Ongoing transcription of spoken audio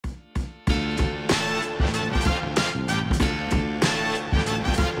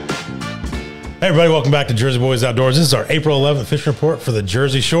Hey everybody, welcome back to Jersey Boys Outdoors. This is our April 11th fishing report for the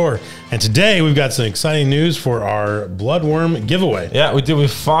Jersey Shore. And today we've got some exciting news for our bloodworm giveaway. Yeah, we did. We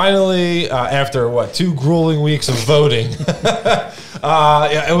finally, after what, 2 grueling weeks of voting,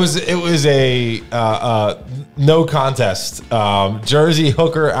 yeah, it was a no contest. Jersey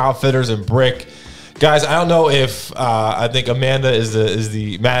Hooker Outfitters and Brick. Guys, I don't know if I think Amanda is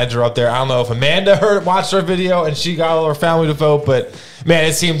the manager up there. I don't know if Amanda watched our video and she got all her family to vote, but man,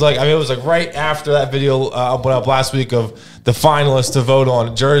 it seemed like, I mean, it was like right after that video went up last week of the finalists to vote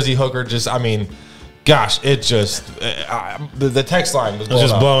on. Jersey Hooker just, I mean, gosh, it just, the text line was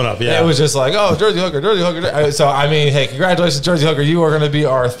blowing up. Yeah. It was just like, oh, Jersey Hooker, Jersey Hooker. So, I mean, hey, congratulations, Jersey Hooker. You are going to be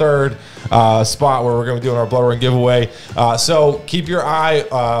our third spot where we're going to be doing our bloodworm giveaway. So keep your eye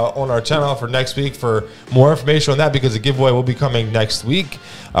on our channel for next week for more information on that, because the giveaway will be coming next week.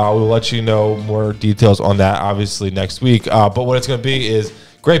 We'll let you know more details on that, obviously, next week. But what it's going to be is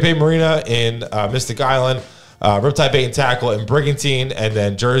Great Bay Marina in Mystic Island, Riptide Bait and Tackle in Brigantine, and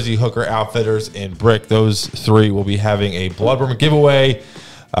then Jersey Hooker Outfitters in Brick. Those 3 will be having a bloodworm giveaway,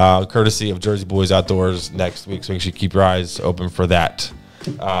 courtesy of Jersey Boys Outdoors next week. So make sure you keep your eyes open for that.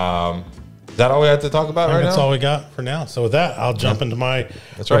 Is that all we have to talk about right now? That's all we got for now. So with that, I'll jump into my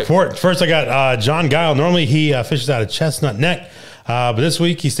report. First, I got John Guile. Normally, he fishes out of Chestnut Neck. But this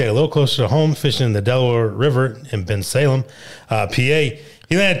week, he stayed a little closer to home, fishing in the Delaware River in Bensalem, PA.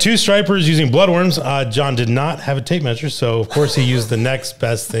 He landed 2 stripers using bloodworms. John did not have a tape measure, so of course he used the next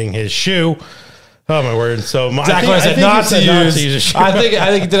best thing, his shoe. Oh my word! So exactly, I said not to use a shoe. I think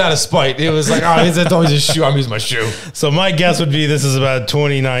he did out of spite. It was like, oh, he said don't use his shoe. I'm using my shoe. So my guess would be this is about a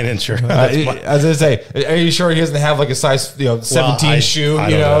 29-incher. As I say, are you sure he doesn't have like a size 17 shoe? I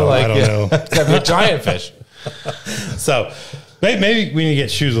don't know. Like, I don't know. It's gotta be a giant fish. So. Maybe we need to get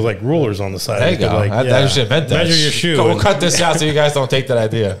shoes with like rulers on the side. There you go. I should invent that. Measure your shoe. We'll cut this out so you guys don't take that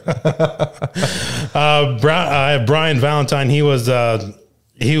idea. I have Brian Valentine. He was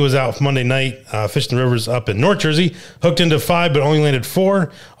out Monday night fishing the rivers up in North Jersey. Hooked into 5, but only landed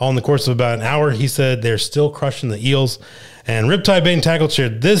 4, all in the course of about an hour. He said they're still crushing the eels. And Riptide Bait and Tackle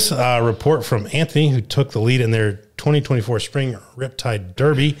shared this report from Anthony, who took the lead in their 2024 Spring Riptide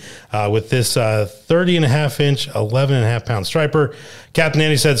Derby with this 30.5-inch, 11.5-pound striper. Captain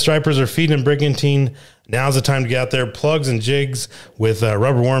Andy said stripers are feeding in Brigantine. Now's the time to get out there. Plugs and jigs with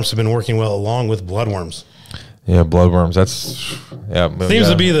rubber worms have been working well, along with bloodworms. Yeah, bloodworms. That's seems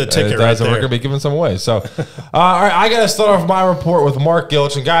to be the ticket right there. We're gonna be giving some away. So, all right, I gotta start off my report with Mark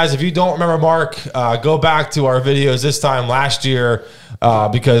Gilch. And guys, if you don't remember Mark, go back to our videos this time last year,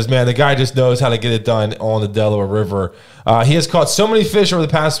 because man, the guy just knows how to get it done on the Delaware River. He has caught so many fish over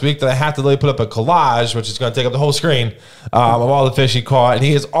the past week that I have to really put up a collage, which is going to take up the whole screen, of all the fish he caught. And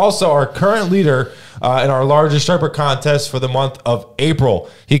he is also our current leader in our largest striper contest for the month of April.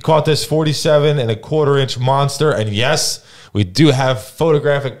 He caught this 47.25-inch monster, and yes, we do have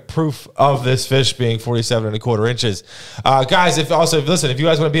photographic proof of this fish being 47.25 inches. Guys, if you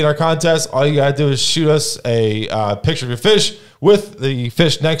guys want to be in our contest, all you got to do is shoot us a picture of your fish with the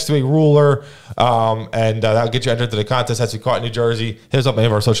fish next to a ruler, and that'll get you entered to the contest as we caught in New Jersey. Hit us up on any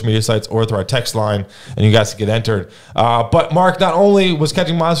of our social media sites or through our text line, and you guys can get entered. But Mark not only was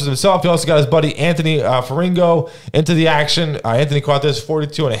catching monsters himself, he also got his buddy Anthony Faringo into the action. Anthony caught this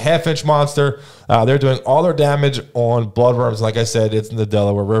 42.5-inch monster. They're doing all their damage on bloodworms. Like I said, it's in the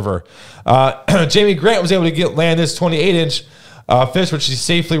Delaware River. Jamie Grant was able to land this 28-inch fish, which she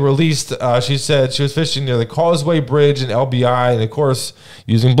safely released. She said she was fishing near the Causeway Bridge in LBI, and of course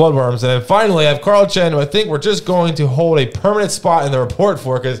using bloodworms. And then finally, I have Carl Chen, who I think we're just going to hold a permanent spot in the report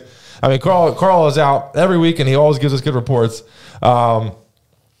for, because I mean, Carl is out every week and he always gives us good reports.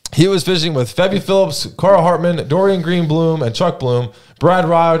 He was fishing with Febby Phillips, Carl Hartman, Dorian Greenbloom, and Chuck Bloom, Brad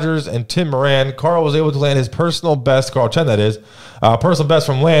Rogers, and Tim Moran. Carl was able to land his personal best, Carl Chen that is, personal best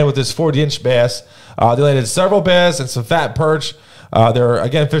from land with this 40-inch bass. They landed several bass and some fat perch. They're,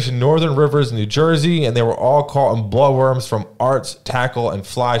 again, fishing northern rivers in New Jersey, and they were all caught in bloodworms from Arts, Tackle, and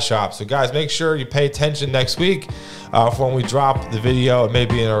Fly Shop. So, guys, make sure you pay attention next week for when we drop the video. It may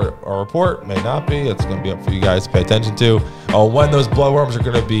be in our report, may not be. It's going to be up for you guys to pay attention to when those bloodworms are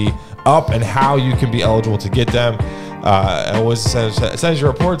going to be up and how you can be eligible to get them. Always send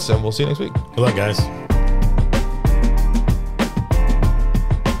your reports, and we'll see you next week. Good luck, guys.